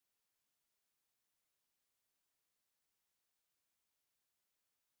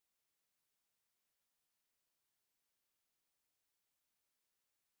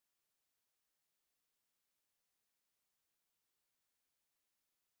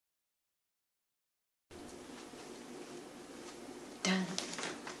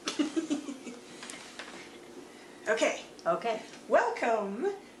Okay. Okay. Welcome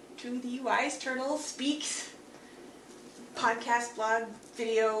to the Wise Turtle Speaks podcast, blog,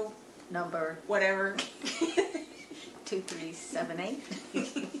 video, Number whatever. 2378.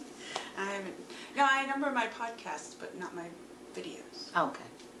 I number my podcasts, but not my videos. Okay.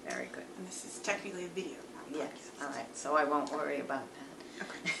 Very good. And this is technically a video, not a Yes. podcast. All right. So I won't worry about that.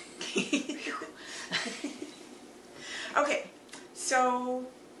 Okay. Okay. So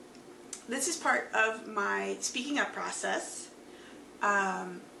this is part of my speaking up process.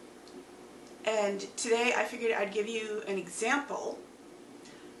 And today I figured I'd give you an example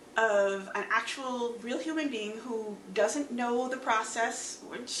of an actual real human being who doesn't know the process.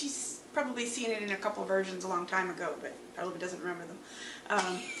 She's probably seen it in a couple versions a long time ago, but probably doesn't remember them.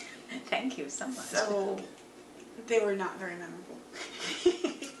 Thank you so much. So they were not very memorable.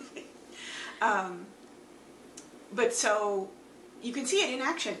 But so you can see it in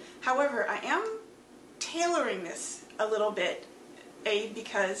action. However, I am tailoring this a little bit,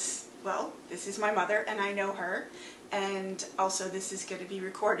 because, well, this is my mother and I know her, and also this is going to be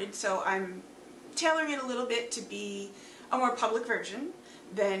recorded, so I'm tailoring it a little bit to be a more public version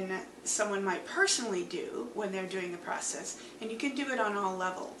than someone might personally do when they're doing the process, and you can do it on all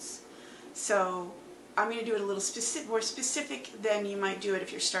levels. So I'm going to do it a little more specific than you might do it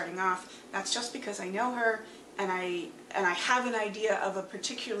if you're starting off. That's just because I know her and I have an idea of a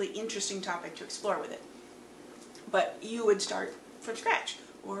particularly interesting topic to explore with it. But you would start from scratch,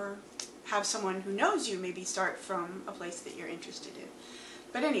 or have someone who knows you maybe start from a place that you're interested in.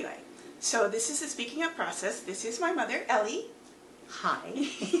 But anyway, so this is the speaking up process. This is my mother, Ellie. Hi.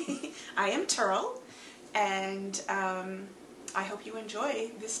 I am Turl, and I hope you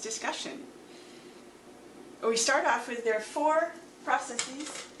enjoy this discussion. We start off with, there are 4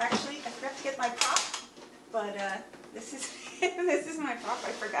 processes. Actually, I forgot to get my prop, but this is this is my prop.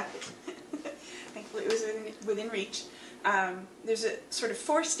 I forgot it. Thankfully, it was within reach. There's a sort of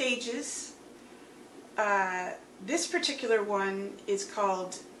 4 stages. This particular one is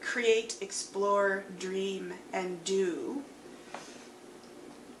called Create, Explore, Dream, and Do.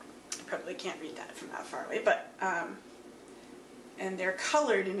 You probably can't read that from that far away, but and they're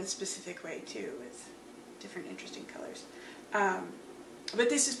colored in a specific way too, with different interesting colors. But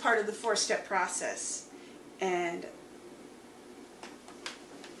this is part of the 4-step process, and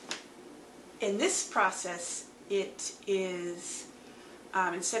in this process, it is,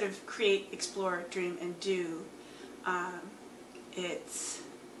 instead of create, explore, dream, and do, it's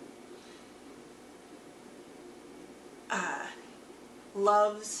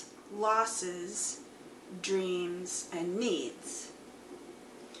loves, losses, dreams, and needs.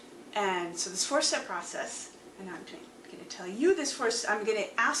 And so this 4-step process, and I'm going to tell you this first, I'm going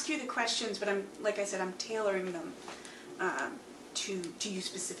to ask you the questions, but like I said, I'm tailoring them to you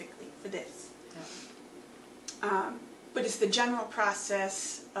specifically for this. But it's the general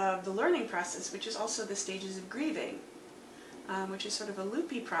process of the learning process, which is also the stages of grieving, which is sort of a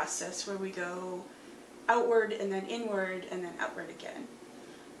loopy process where we go outward and then inward and then outward again,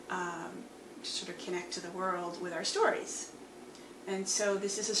 to sort of connect to the world with our stories. And so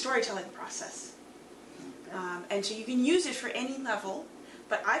this is a storytelling process. And so you can use it for any level,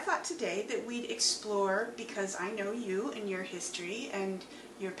 but I thought today that we'd explore, because I know you and your history and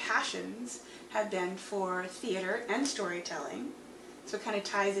your passions have been for theater and storytelling, so it kind of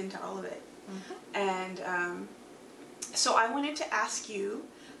ties into all of it. Mm-hmm. And so I wanted to ask you,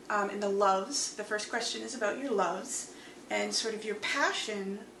 in the loves, the first question is about your loves, and sort of your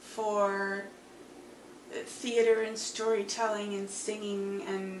passion for theater and storytelling and singing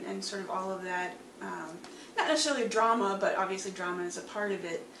and sort of all of that. Not necessarily drama, but obviously drama is a part of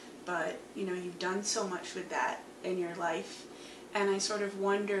it, but you know, you've done so much with that in your life, and I sort of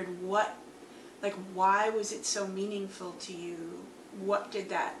wondered why was it so meaningful to you? What did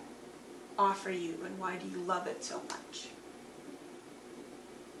that offer you, and why do you love it so much?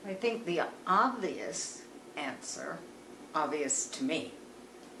 I think the obvious answer, obvious to me,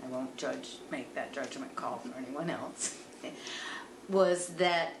 I won't make that judgment call for anyone else, was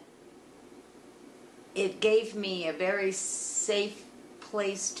that it gave me a very safe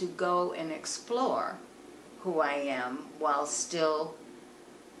place to go and explore who I am while still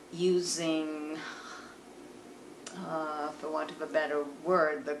using, for want of a better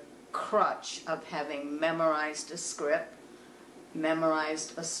word, the crutch of having memorized a script,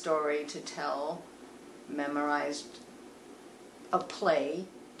 memorized a story to tell, memorized a play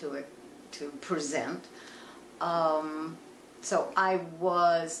to present. So I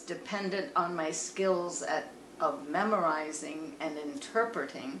was dependent on my skills of memorizing and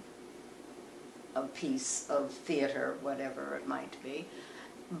interpreting a piece of theater, whatever it might be.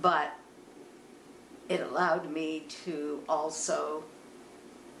 But it allowed me to also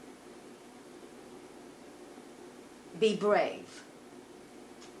be brave.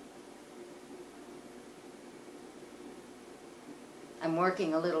 I'm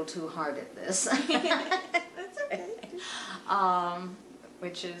working a little too hard at this. That's okay.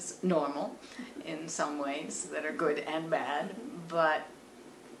 Which is normal in some ways that are good and bad. But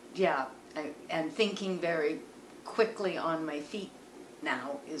yeah, and thinking very quickly on my feet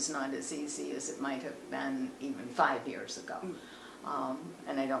now is not as easy as it might have been even 5 years ago.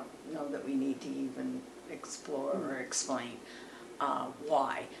 And I don't know that we need to even explore or explain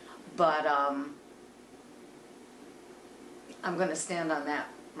why. But I'm going to stand on that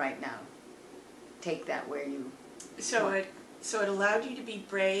right now. Take that where you want. So it allowed you to be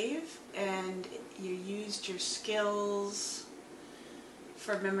brave, and you used your skills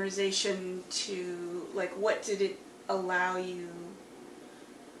for memorization to, like, what did it allow you?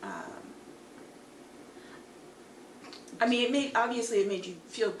 I mean, obviously it made you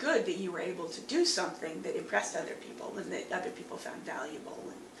feel good that you were able to do something that impressed other people and that other people found valuable.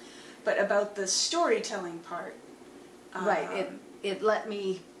 But about the storytelling part, right,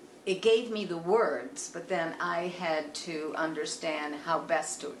 it gave me the words, but then I had to understand how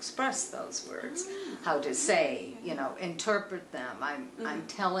best to express those words, how to say, interpret them. I'm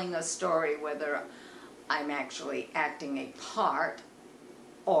telling a story, whether I'm actually acting a part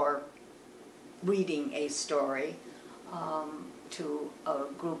or reading a story to a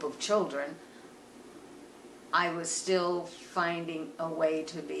group of children. I was still finding a way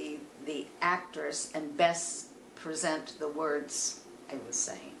to be the actress and best present the words I was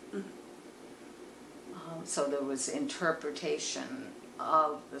saying. So there was interpretation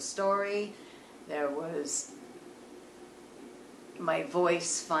of the story. There was my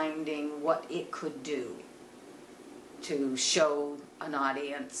voice finding what it could do to show an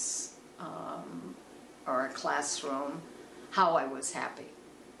audience or a classroom how I was happy,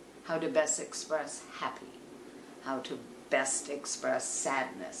 how to best express happy, how to best express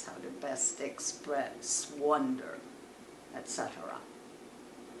sadness, how to best express wonder, etc.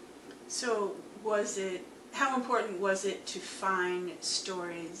 So how important was it to find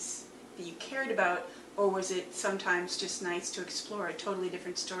stories that you cared about, or was it sometimes just nice to explore a totally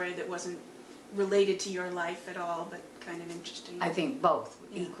different story that wasn't related to your life at all, but kind of interesting? I think both,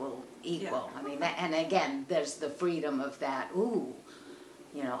 Yeah. equal. Yeah. I mean, and again, there's the freedom of that,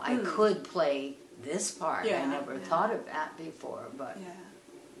 I could play this part. Yeah. I never thought of that before, but...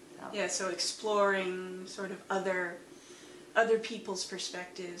 Yeah, so exploring sort of other people's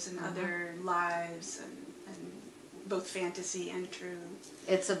perspectives and other lives and both fantasy and true.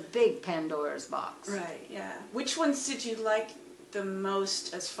 It's a big Pandora's box. Right, yeah. Which ones did you like the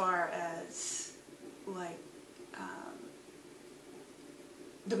most as far as, like,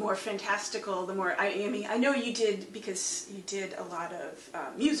 the more fantastical, the more, I mean, I know you did, because you did a lot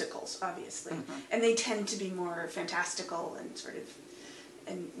of musicals, obviously, and they tend to be more fantastical and sort of,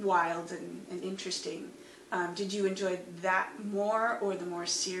 and wild and interesting. Did you enjoy that more, or the more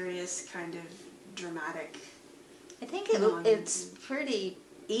serious kind of dramatic? I think it's pretty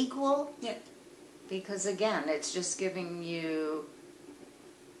equal. Yeah. Because again, it's just giving you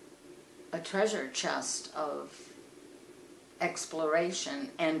a treasure chest of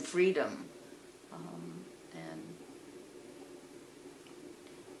exploration and freedom. And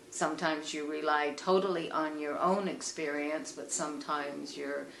sometimes you rely totally on your own experience, but sometimes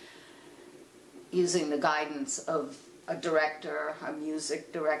you're using the guidance of a director, a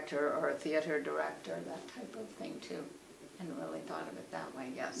music director, or a theater director, that type of thing too. I hadn't really thought of it that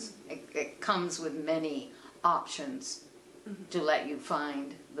way, yes. It comes with many options to let you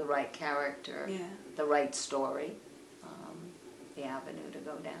find the right character, the right story, the avenue to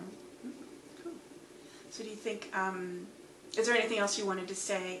go down. Cool. So do you think, is there anything else you wanted to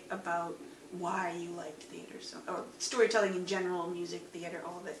say about why you liked theater, or storytelling in general, music, theater,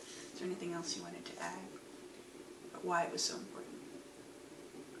 all of it? Is there anything else you wanted to add about why it was so important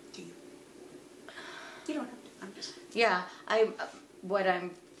to you? You don't have to. I'm just... Yeah, what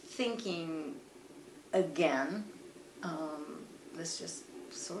I'm thinking again, this just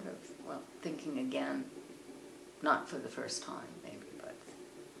sort of, thinking again, not for the first time maybe, but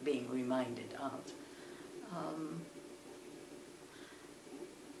being reminded of.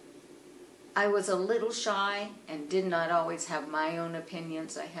 I was a little shy and did not always have my own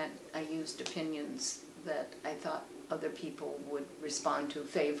opinions. I used opinions that I thought other people would respond to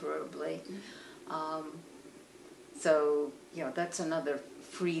favorably. So, that's another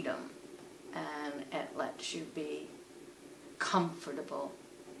freedom, and it lets you be comfortable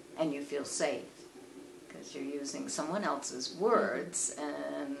and you feel safe. because you're using someone else's words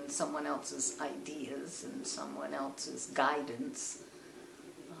and someone else's ideas and someone else's guidance.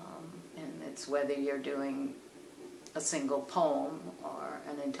 And it's whether you're doing a single poem or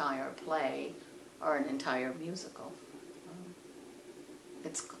an entire play or an entire musical.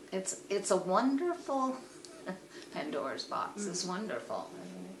 It's a wonderful Pandora's box. It's wonderful.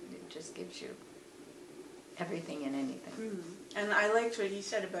 I mean, it just gives you everything and anything. And I liked what you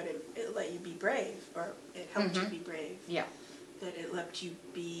said about it let you be brave, or it helped you be brave. Yeah. That it let you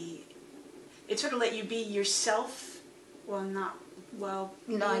be, it sort of let you be yourself,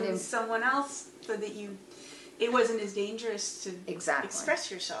 being someone else, so that it wasn't as dangerous to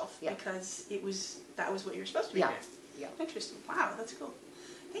express yourself, because that was what you were supposed to be doing. Yeah. Interesting. Wow, that's cool.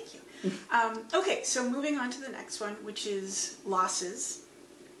 Thank you. Okay, so moving on to the next one, which is losses.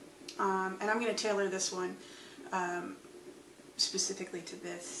 And I'm going to tailor this one specifically to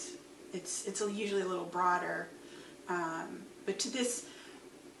this. It's usually a little broader, but to this,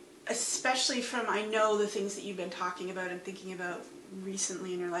 especially from, I know, the things that you've been talking about and thinking about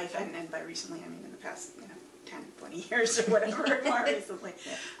recently in your life, and by recently I mean in the past 10, 20 years or whatever, more recently,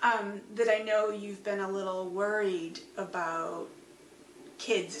 that I know you've been a little worried about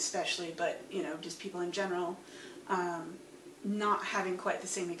kids especially, but just people in general, not having quite the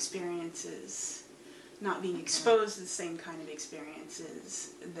same experiences, not being exposed to the same kind of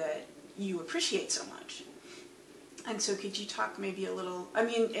experiences that you appreciate so much. And so could you talk maybe a little, I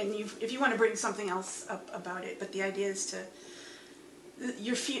mean, and if you want to bring something else up about it, but the idea is to,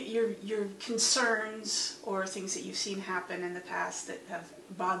 your concerns or things that you've seen happen in the past that have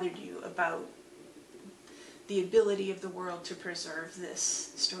bothered you about the ability of the world to preserve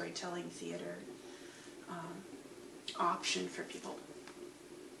this storytelling theater option for people.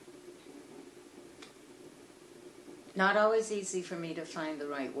 Not always easy for me to find the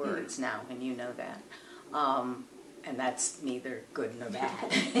right words now, and you know that. And that's neither good nor bad.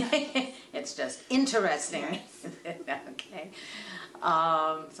 It's just interesting. Okay.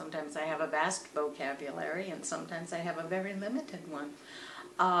 Sometimes I have a vast vocabulary, and sometimes I have a very limited one.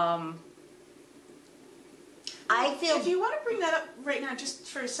 I feel... If you want to bring that up right now, just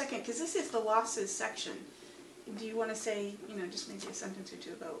for a second, because this is the losses section, do you want to say, just maybe a sentence or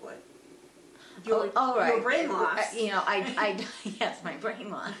two about what your brain loss? Yes, my brain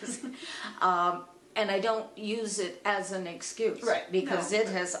loss. And I don't use it as an excuse, because it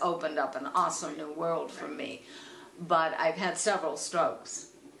has opened up an awesome new world for me. But I've had several strokes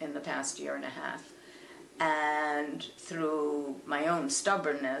in the past year and a half. And through my own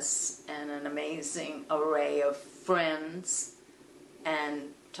stubbornness and an amazing array of friends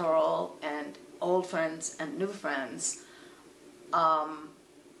and Toral and old friends and new friends, I'm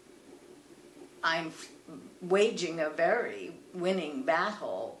waging a very winning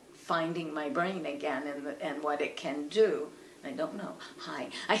battle, finding my brain again and what it can do. I don't know.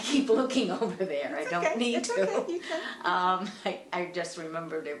 Hi. I keep looking over there. I don't need to. Okay. You can. I just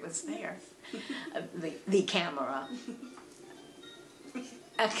remembered it was there. The camera.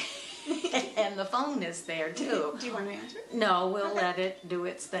 Okay. And the phone is there too. Do you want to answer? No, we'll let it do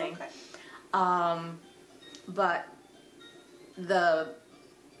its thing. Okay. But the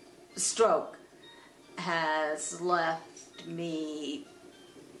stroke has left me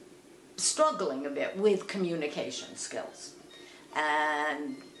struggling a bit with communication skills.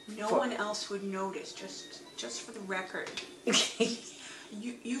 And no one else would notice, just for the record.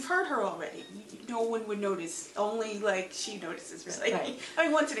 You've heard her already. No one would notice. Only she notices. Really. Right. I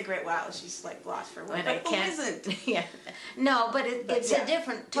mean, once in a great while, she's lost for words. But who isn't? Yeah. No, but it's a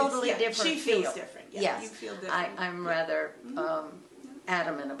different, totally different she feel. Feels different. Yeah, yes. You feel different. I'm rather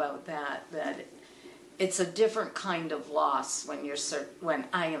adamant about that it's a different kind of loss when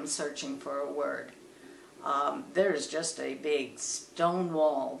I am searching for a word. There's just a big stone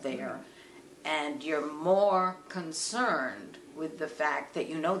wall there, and you're more concerned with the fact that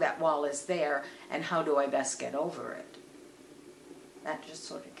that wall is there, and how do I best get over it? That just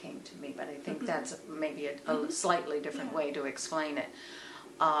sort of came to me, but I think that's maybe a slightly different way to explain it.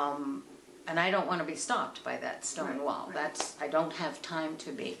 And I don't want to be stopped by that stone wall. I don't have time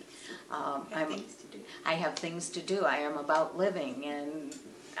to be. I have things to do. I am about living, and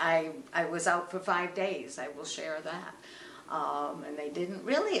I was out for 5 days. I will share that. And they didn't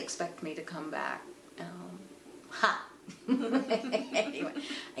really expect me to come back. Anyway,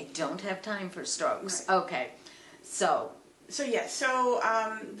 I don't have time for strokes. Right. Okay, so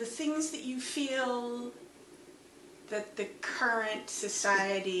the things that you feel that the current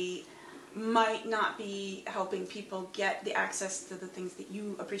society might not be helping people get the access to the things that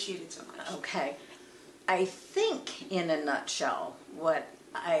you appreciated so much. Okay. I think, in a nutshell, what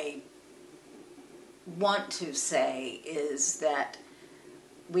I want to say is that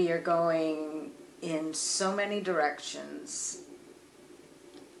we are going in so many directions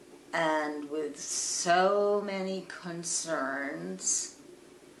and with so many concerns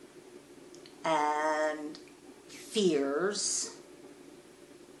and fears,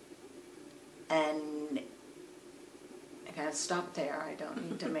 and I gotta stop there, I don't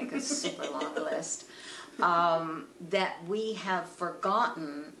need to make a super long list, that we have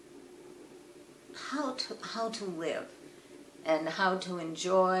forgotten how to live and how to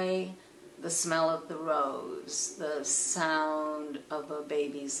enjoy the smell of the rose, the sound of a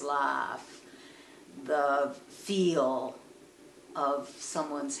baby's laugh, the feel of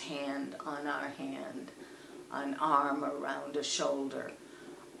someone's hand on our hand, an arm around a shoulder,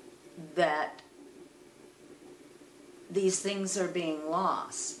 that these things are being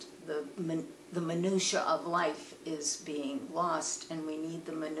lost. The minutia of life is being lost, and we need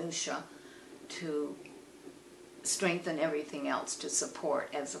the minutia to strengthen everything else, to support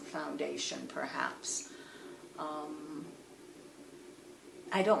as a foundation, perhaps.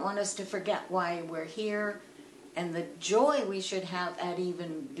 I don't want us to forget why we're here and the joy we should have at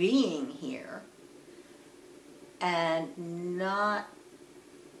even being here, and not,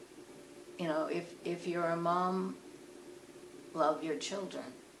 you know, if you're a mom, love your children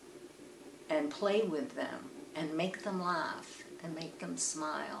and play with them and make them laugh and make them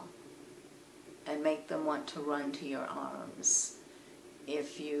smile and make them want to run to your arms.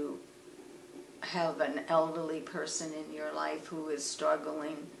 If you have an elderly person in your life who is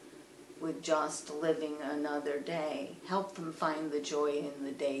struggling with just living another day, help them find the joy in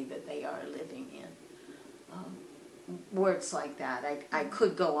the day that they are living in. Words like that. I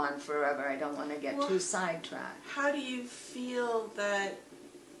could go on forever. I don't want to get too sidetracked. How do you feel that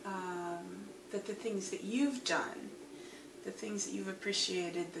that the things that you've done, the things that you've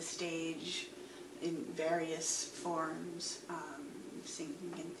appreciated, the stage in various forms,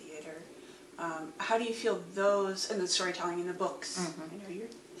 singing and theater, how do you feel those, and the storytelling in the books, I know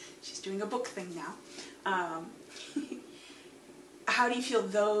she's doing a book thing now, how do you feel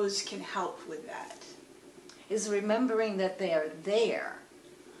those can help with that? Is remembering that they are there.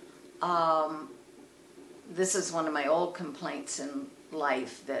 This is one of my old complaints in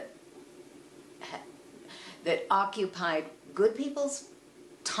life, that occupied good people's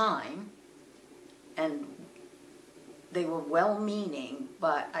time, and they were well-meaning,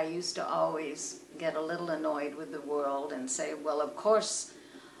 but I used to always get a little annoyed with the world and say, well, of course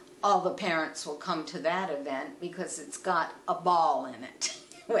all the parents will come to that event because it's got a ball in it.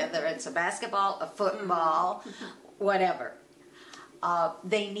 Whether it's a basketball, a football, whatever.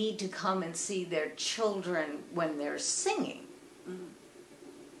 They need to come and see their children when they're singing.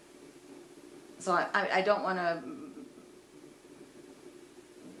 So I don't want to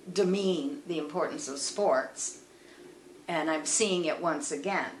demean the importance of sports. And I'm seeing it once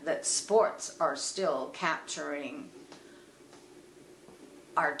again, that sports are still capturing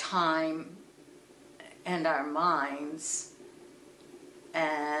our time and our minds,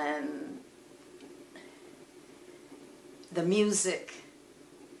 and the music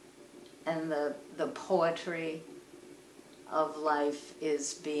and the poetry of life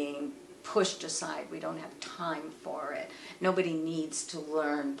is being pushed aside. We don't have time for it. Nobody needs to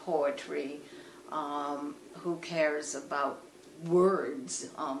learn poetry. Who cares about words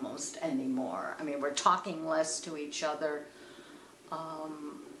almost anymore? I mean, we're talking less to each other.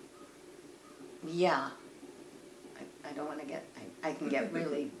 Yeah. I don't want to get, I can get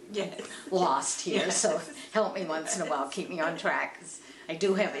really lost here, so help me once in a while, keep me on track, 'cause I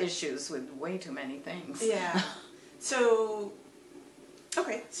do have issues with way too many things. Yeah. So,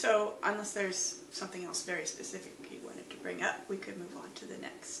 okay, so unless there's something else very specific you wanted to bring up, we could move on to the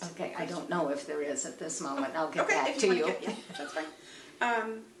next. Okay, I don't know if there is at this moment. I'll get okay, back to you. Yeah, that's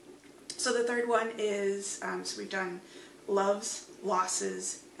fine. So the third one is, so we've done loves,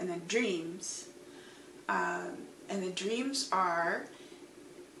 losses, and then dreams. And the dreams are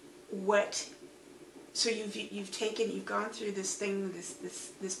what, so you've gone through this thing,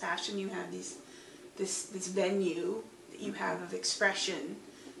 this passion you have, this venue that you have of expression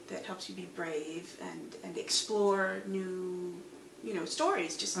that helps you be brave and explore new,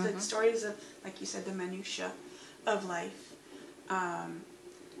 stories, just the stories of, like you said, the minutia of life.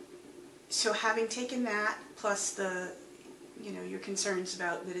 So having taken that, plus the, your concerns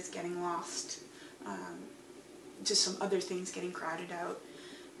about that it's getting lost, just some other things getting crowded out,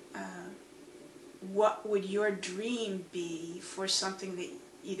 what would your dream be for something that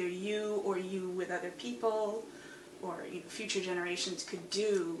either you or you with other people or future generations could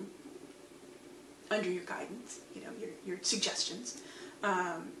do under your guidance, your suggestions,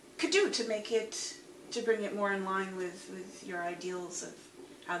 could do to make it to bring it more in line with your ideals of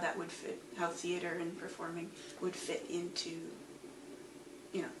how that would fit, how theater and performing would fit into,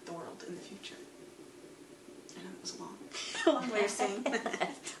 you know, the world in the future. I know it was a long way of saying.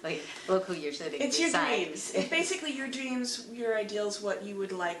 Wait, look who you're sitting It's beside. your dreams. It's basically your dreams, your ideals, what you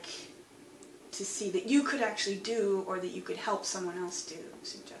would like to see that you could actually do or that you could help someone else do,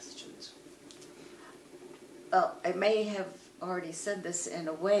 suggestions. Well, I may have already said this in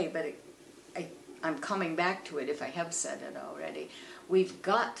a way, but I'm coming back to it if I have said it already. We've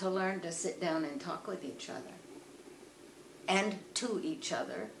got to learn to sit down and talk with each other. And to each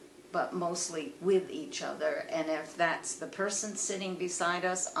other, but mostly with each other. And if that's the person sitting beside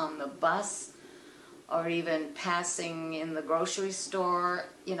us on the bus or even passing in the grocery store,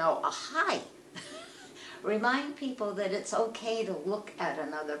 you know, a hi. Remind people that it's okay to look at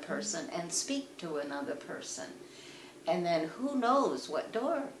another person and speak to another person. And then who knows what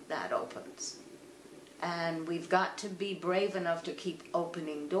door that opens. And we've got to be brave enough to keep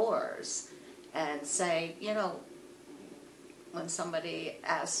opening doors and say, you know, when somebody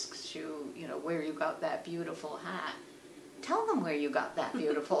asks you, you know, where you got that beautiful hat, tell them where you got that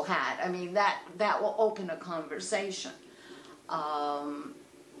beautiful hat. I mean, that will open a conversation.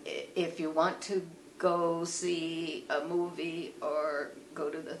 If you want to go see a movie or go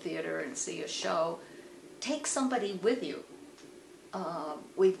to the theater and see a show, take somebody with you.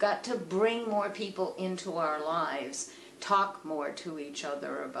 We've got to bring more people into our lives, talk more to each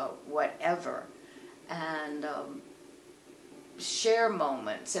other about whatever, and share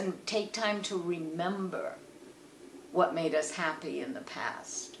moments and take time to remember what made us happy in the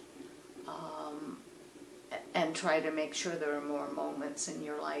past, and try to make sure there are more moments in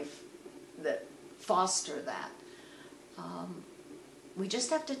your life that foster that. We just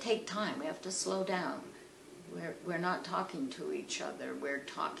have to take time. We have to slow down. We're not talking to each other. We're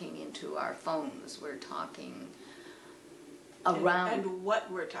talking into our phones. We're talking around. And what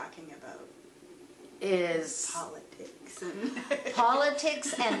we're talking about is politics and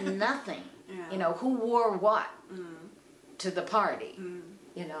politics and nothing. Yeah. You know, who wore what to the party.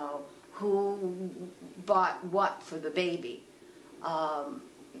 You know, who bought what for the baby.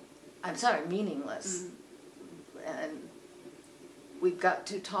 I'm sorry, meaningless. And we've got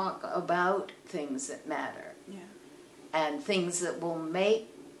to talk about things that matter. Yeah. And things that will make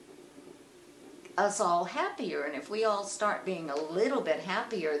us all happier. And if we all start being a little bit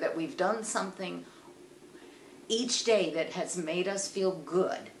happier that we've done something each day that has made us feel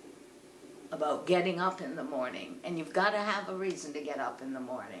good about getting up in the morning, and you've got to have a reason to get up in the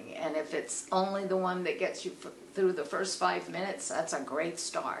morning, and if it's only the one that gets you through the first 5 minutes, that's a great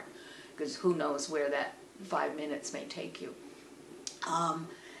start, because who knows where that 5 minutes may take you.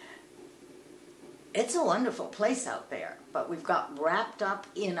 It's a wonderful place out there, but we've got wrapped up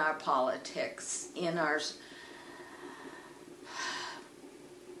in our politics, in our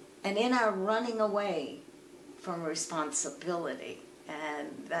running away from responsibility. And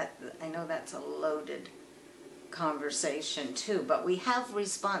that, I know that's a loaded conversation too, but we have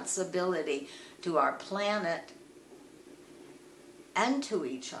responsibility to our planet and to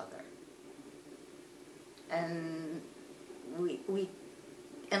each other. And we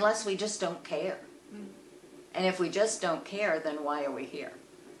unless we just don't care. And if we just don't care, then why are we here?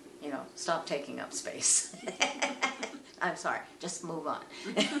 You know, stop taking up space. I'm sorry, just move on.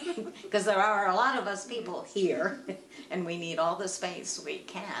 Because there are a lot of us people here, and we need all the space we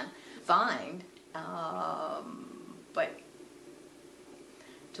can find. But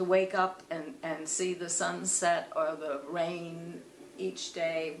to wake up and see the sunset or the rain each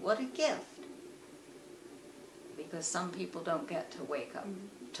day, what a gift. Because some people don't get to wake up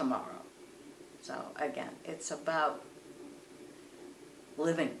tomorrow. So again, it's about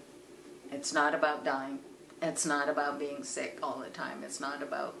living. It's not about dying. It's not about being sick all the time. It's not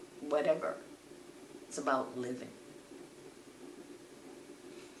about whatever. It's about living.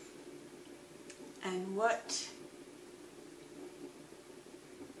 And what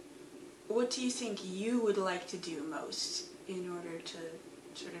do you think you would like to do most in order to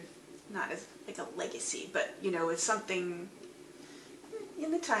sort of, not as like a legacy, but, you know, it's something in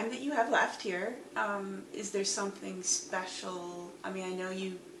the time that you have left here, is there something special? I mean, I know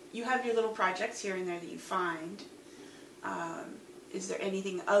you have your little projects here and there that you find. Is there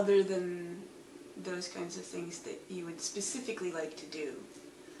anything other than those kinds of things that you would specifically like to do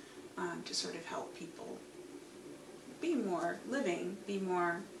to sort of help people be more living, be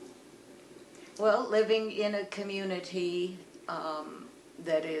more... Well, living in a community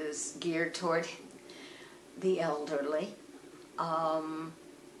that is geared toward the elderly.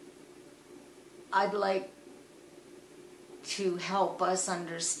 I'd like to help us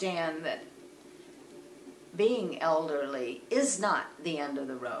understand that being elderly is not the end of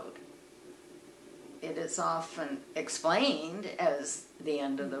the road. It is often explained as the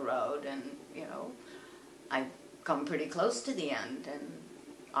end of the road, and I've come pretty close to the end and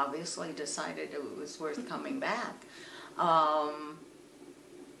obviously decided it was worth coming back.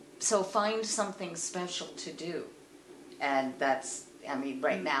 So find something special to do. And that's,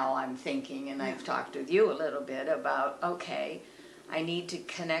 right now I'm thinking, and I've talked with you a little bit about, okay, I need to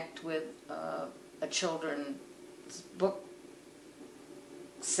connect with a children's book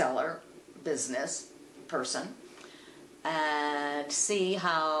seller, business person, and see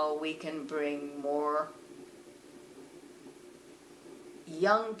how we can bring more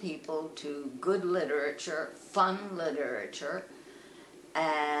young people to good literature, fun literature,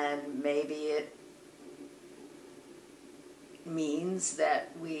 and maybe it means that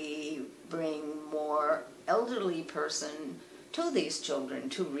we bring more elderly person to these children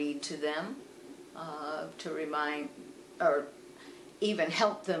to read to them, to remind, or even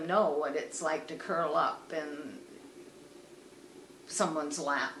help them know what it's like to curl up in someone's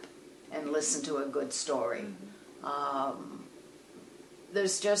lap and listen to a good story.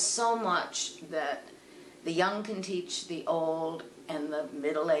 There's just so much that the young can teach the old and the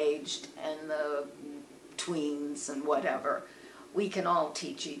middle-aged and the tweens and whatever. We can all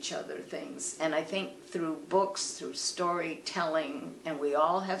teach each other things. And I think through books, through storytelling, and we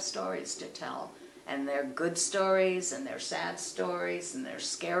all have stories to tell, and they're good stories, and they're sad stories, and they're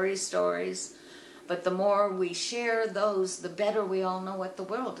scary stories. But the more we share those, the better we all know what the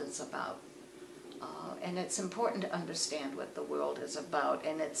world is about. And it's important to understand what the world is about.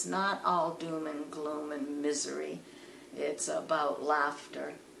 And it's not all doom and gloom and misery. It's about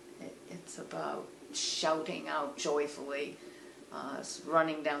laughter. It's about shouting out joyfully,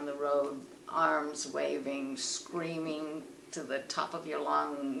 running down the road, arms waving, screaming to the top of your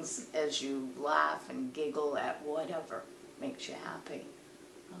lungs as you laugh and giggle at whatever makes you happy.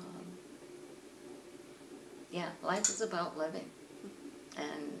 Life is about living.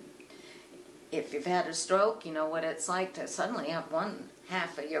 And if you've had a stroke, you know what it's like to suddenly have one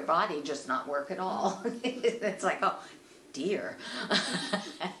half of your body just not work at all. It's like, oh, dear.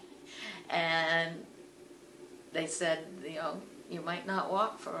 And they said, you might not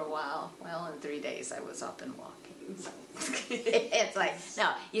walk for a while. Well, in 3 days I was up and walking. So it's like,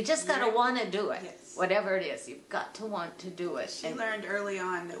 no, you just got to want to do it. Yes. Whatever it is, you've got to want to do it. She learned early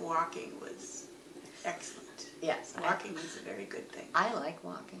on that walking was excellent. Yes. Walking is a very good thing. I like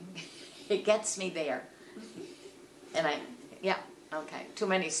walking. It gets me there. And okay, too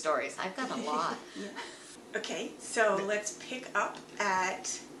many stories. I've got a lot. Okay, so let's pick up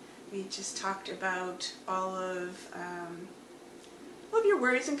at, we just talked about all of your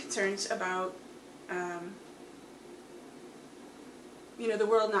worries and concerns about, the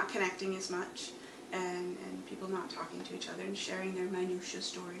world not connecting as much, and people not talking to each other and sharing their minutiae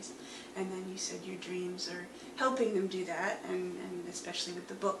stories. And then you said your dreams are helping them do that, and especially with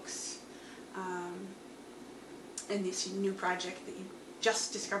the books. And this new project that you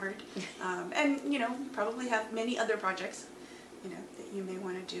just discovered. And, probably have many other projects, that you may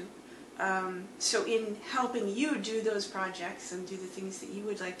want to do. So in helping you do those projects and do the things that you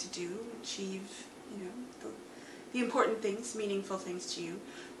would like to do, achieve, the important things, meaningful things to you,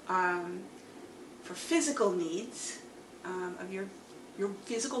 for physical needs of your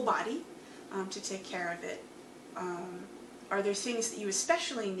physical body, to take care of it, are there things that you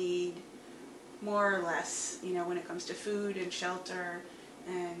especially need, more or less, when it comes to food and shelter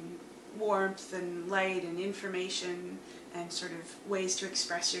and warmth and light and information and sort of ways to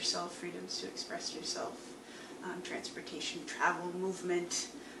express yourself, freedoms to express yourself, transportation, travel, movement,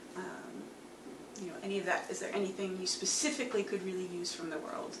 any of that? Is there anything you specifically could really use from the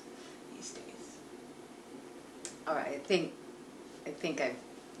world these days? All right, I think I've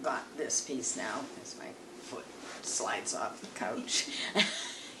got this piece now as my foot slides off the couch.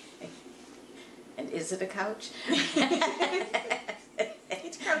 And is it a couch?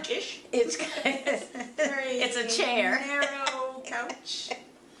 It's couchish. It's It's a chair. Narrow couch.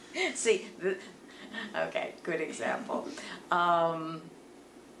 See, okay, good example.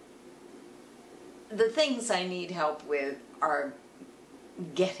 The things I need help with are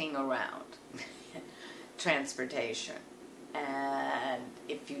getting around, transportation. And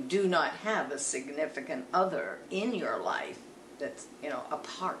if you do not have a significant other in your life that's, a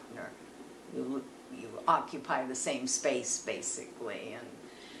partner, you occupy the same space basically, and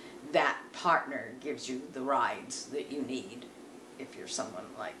that partner gives you the rides that you need if you're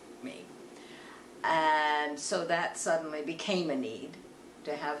someone like me. And so that suddenly became a need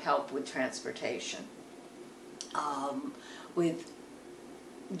to have help with transportation, with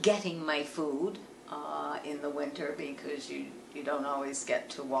getting my food. in the winter because you don't always get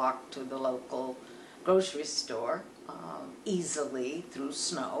to walk to the local grocery store easily through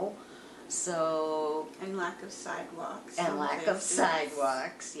snow. So And lack of sidewalks. and some lack of places.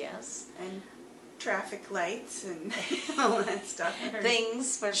 sidewalks, yes. And traffic lights and all that stuff.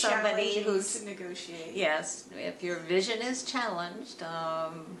 Things for somebody Challenging who's, to negotiate. yes, if your vision is challenged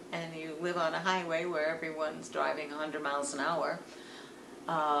and you live on a highway where everyone's driving 100 miles an hour,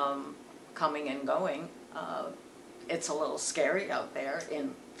 coming and going, it's a little scary out there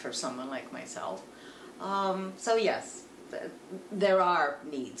for someone like myself. So yes, there are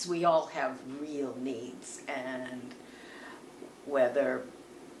needs. We all have real needs, and whether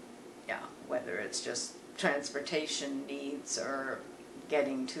it's just transportation needs or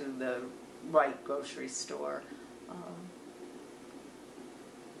getting to the right grocery store.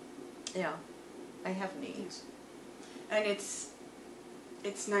 Yeah, I have needs. And it's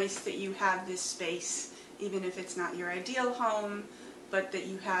nice that you have this space, even if it's not your ideal home, but that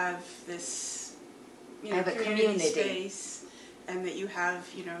you have this, I have a community space, and that you have,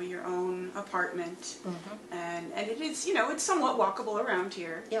 your own apartment, and it is, it's somewhat walkable around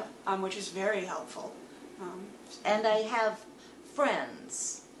here, Yep. Which is very helpful. And I have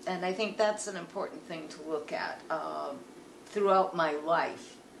friends, and I think that's an important thing to look at. Throughout my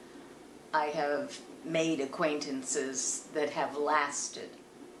life, I have made acquaintances that have lasted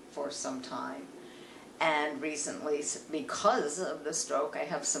for some time. And recently, because of the stroke, I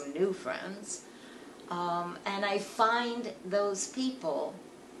have some new friends. And I find those people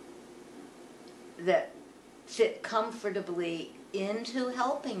that fit comfortably into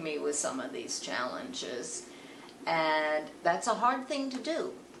helping me with some of these challenges. And that's a hard thing to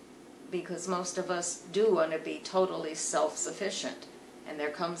do, because most of us do want to be totally self-sufficient. And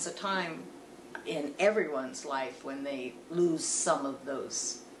there comes a time in everyone's life when they lose some of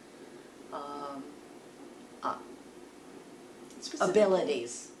those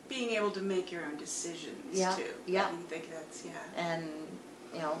abilities. Being able to make your own decisions, Yeah, too. yeah. I think that's, And,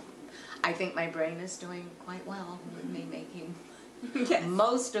 I think my brain is doing quite well with me making Yes.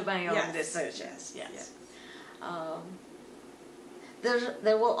 most of my own Yes. decisions. Yes.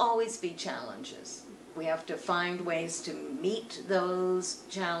 There will always be challenges. We have to find ways to meet those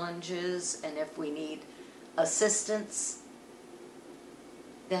challenges, and if we need assistance,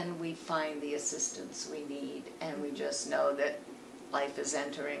 then we find the assistance we need, and we just know that life is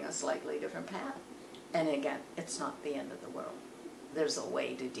entering a slightly different path. And again, it's not the end of the world. There's a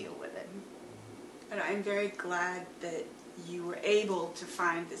way to deal with it. And I'm very glad that you were able to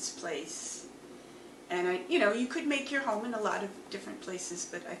find this place. And you could make your home in a lot of different places,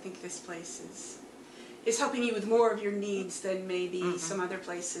 but I think this place is helping you with more of your needs than maybe some other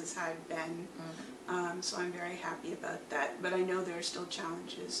places have been. So I'm very happy about that. But I know there are still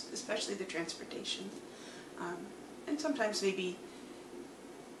challenges, especially the transportation. And sometimes maybe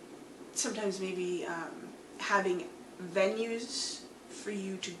having venues for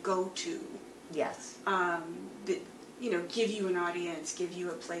you to go to. Yes. That give you an audience, give you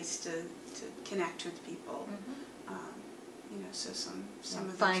a place to connect with people. So some of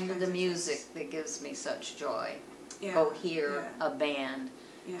those Find kinds the of music things. that gives me such joy. Yeah, Go hear yeah, a band.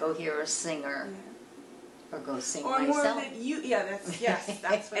 yeah, Go hear a singer. yeah. Or go sing Or myself. more that you. Yeah,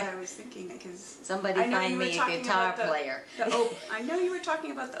 that's what I was thinking, because Somebody I know find you were me a talking guitar about player. I know you were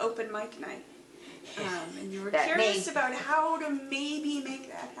talking about the open mic night, and you were That curious about how to maybe make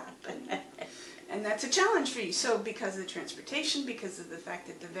that happen. And that's a challenge for you. So because of the transportation, because of the fact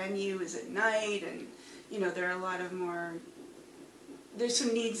that the venue is at night, and there are a lot of more. There's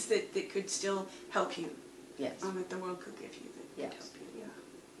some needs that could still help you. Yes. That the world could give you that could Yes. help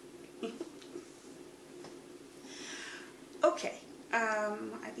you. Yeah. Okay. I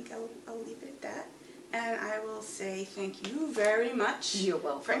think I'll leave it at that. And I will say thank you very much. You're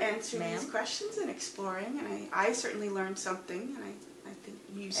welcome, for answering ma'am. these questions and exploring. And I certainly learned something. And I think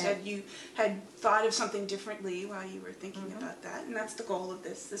you said you had thought of something differently while you were thinking about that. And that's the goal of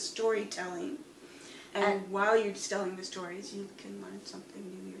this, the storytelling. And while you're telling the stories, you can learn something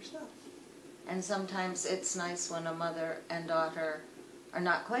new yourself. And sometimes it's nice when a mother and daughter are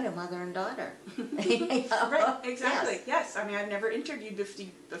not quite a mother and daughter. Right, exactly. Yes. Yes. I mean, I've never interviewed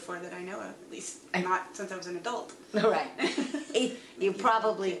before that I know of, at least not since I was an adult. Right. You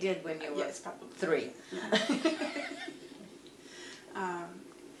probably did when you were Yes, probably. 3.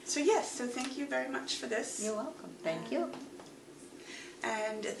 Yeah. So thank you very much for this. You're welcome. Thank you.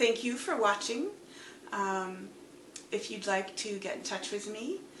 And thank you for watching. If you'd like to get in touch with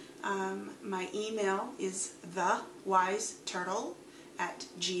me, my email is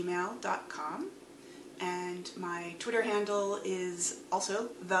thewiseturtle@gmail.com, and my Twitter handle is also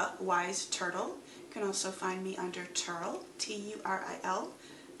thewiseturtle, You can also find me under Turil, Turil,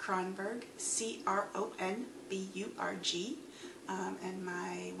 Kronberg, Kronburg. And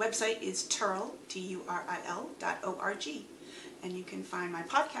my website is turil.org. And you can find my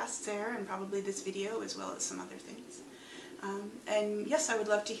podcasts there, and probably this video, as well as some other things. And yes, I would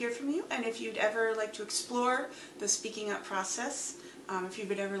love to hear from you. And if you'd ever like to explore the speaking up process, if you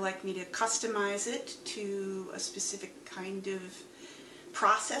would ever like me to customize it to a specific kind of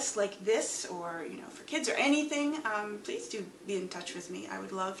process like this, or for kids or anything, please do be in touch with me. I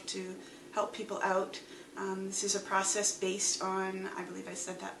would love to help people out. This is a process based on, I believe I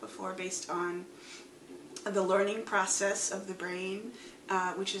said that before, based on the learning process of the brain,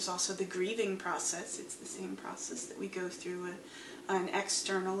 which is also the grieving process. It's the same process that we go through an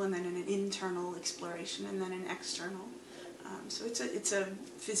external and then an internal exploration and then an external. So it's a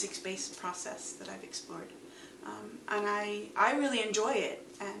physics-based process that I've explored. And I really enjoy it,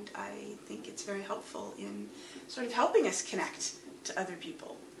 and I think it's very helpful in sort of helping us connect to other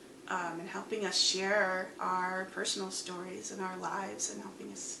people, and helping us share our personal stories and our lives, and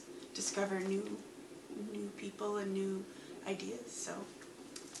helping us discover new people and new ideas. So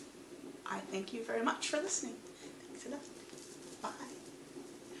I thank you very much for listening. Thanks enough. Bye.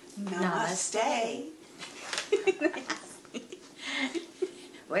 Namaste.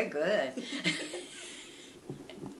 We're good.